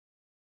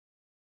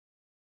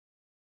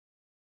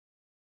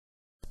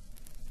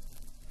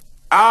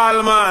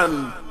All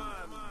man,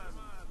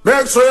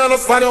 make sure you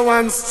understand your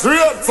one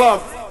straight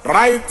up,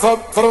 right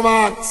up to the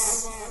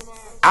max.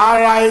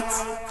 Alright?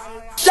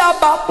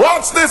 Shabba.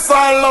 Watch this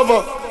side,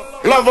 lover.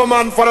 Lover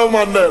man for the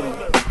woman them.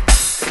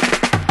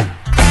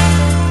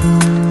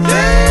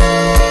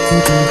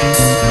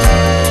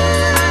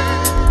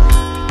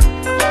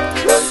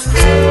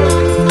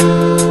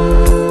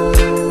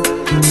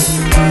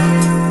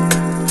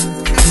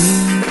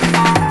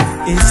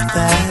 Is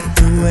that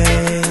the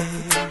way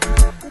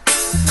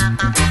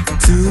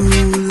to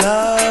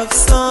love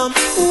someone?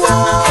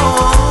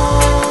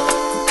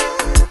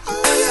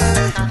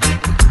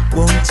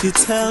 Won't you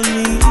tell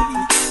me,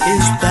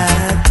 is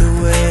that the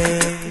way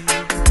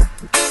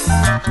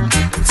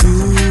to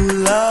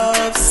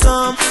love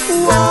someone?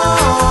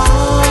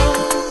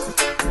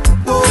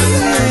 Oh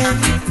yes.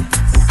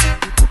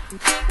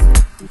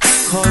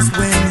 'Cause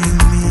when you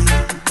meet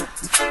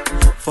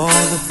for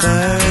the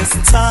first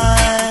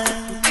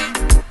time,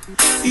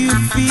 you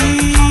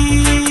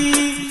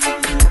feel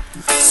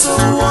so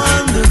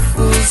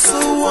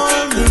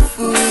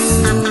wonderful,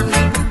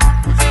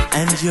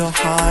 and your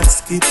heart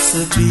skips a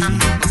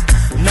beat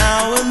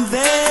now and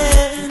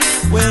then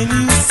when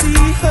you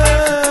see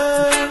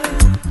her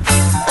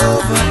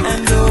over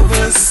and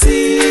over,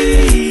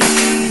 see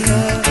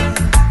her.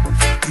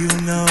 You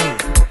know,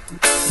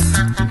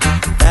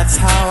 that's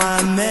how I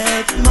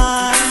met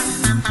my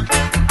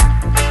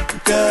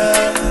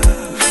girl.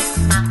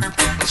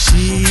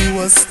 She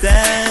was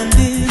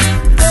standing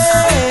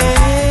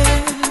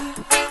there,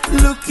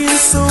 looking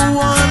so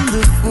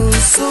wonderful,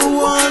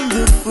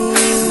 Ooh.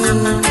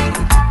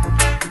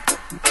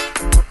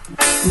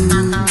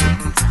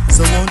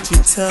 So won't you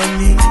tell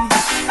me,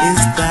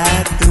 is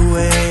that the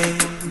way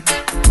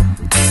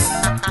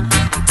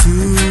to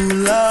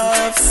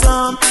love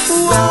someone?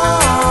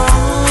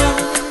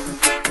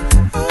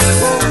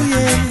 Oh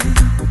yeah.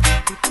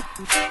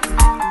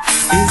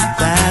 Is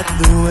that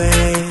the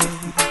way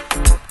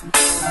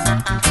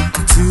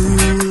to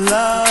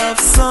love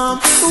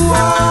someone?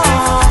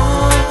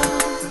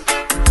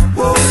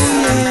 Oh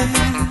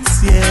yes,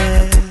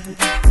 yeah.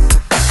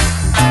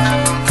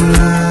 To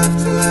love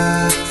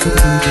someone.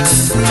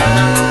 To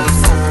love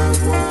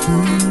someone.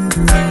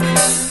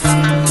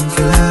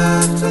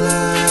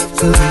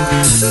 To love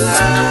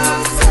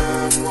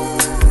someone.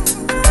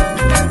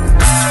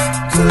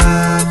 To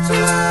love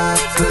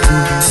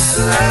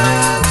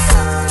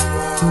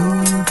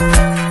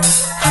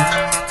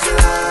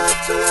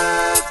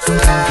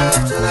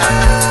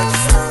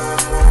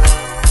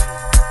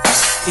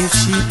If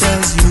she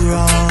does you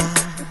wrong,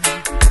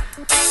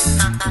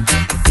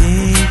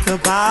 think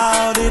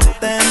about it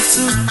then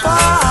to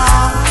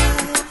fight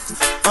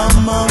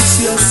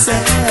amongst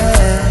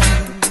yourselves.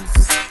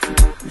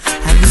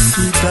 And if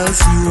he does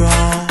you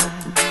wrong,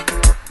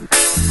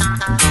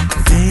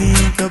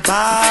 think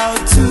about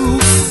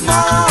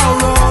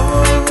tomorrow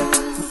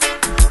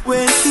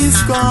when he's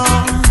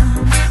gone.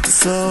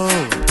 So,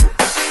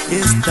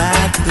 is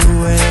that the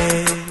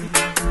way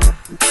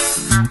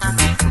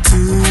to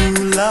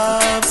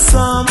love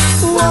someone?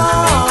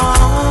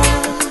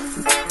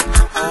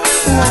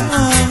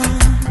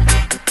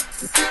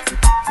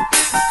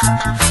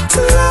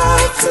 To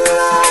love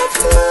someone.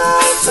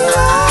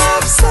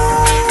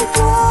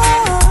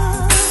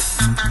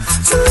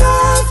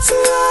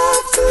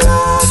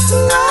 To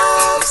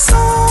love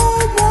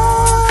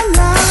someone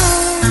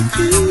like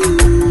you.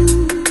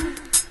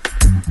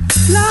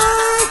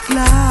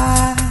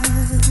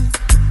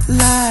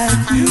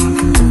 Like you.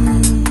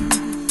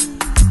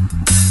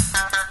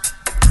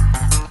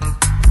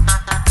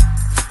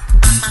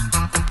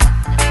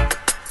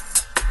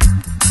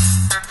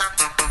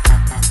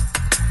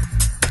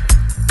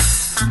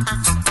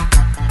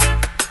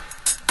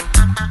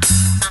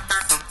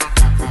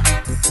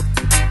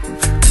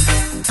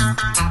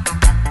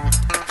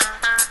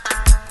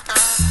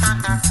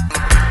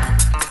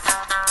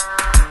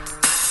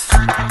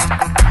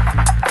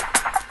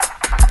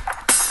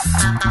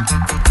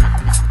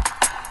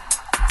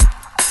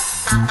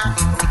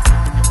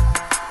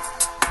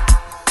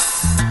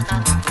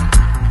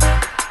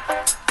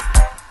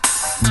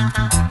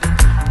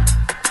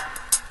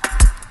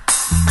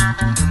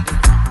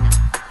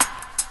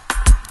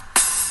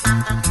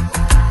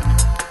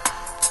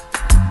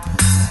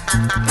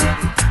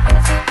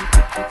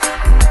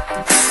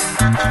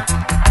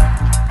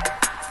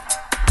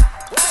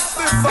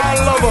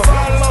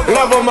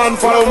 Lover man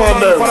for the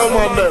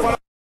woman them.